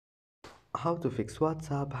How to fix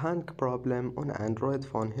WhatsApp hang problem on Android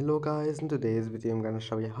phone. Hello guys, in today's video I'm gonna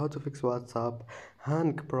show you how to fix WhatsApp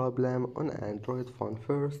hang problem on Android phone.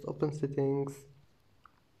 First, open settings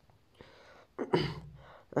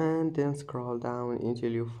and then scroll down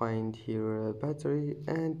until you find here battery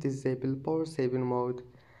and disable power saving mode,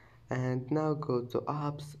 and now go to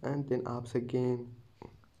apps and then apps again,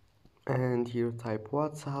 and here type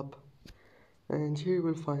WhatsApp, and here you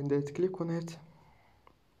will find it. Click on it,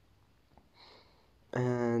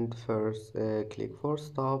 and first click for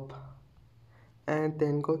stop, and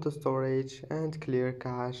then go to storage and clear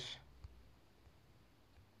cache,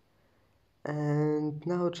 and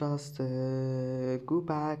now just go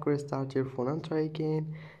back, restart your phone and try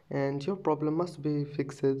again, and your problem must be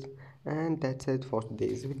fixed. And that's it for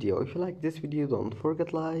today's video. If you like this video, don't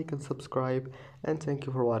forget like and subscribe, and thank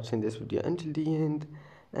you for watching this video until the end,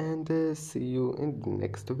 and see you in the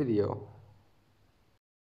next video.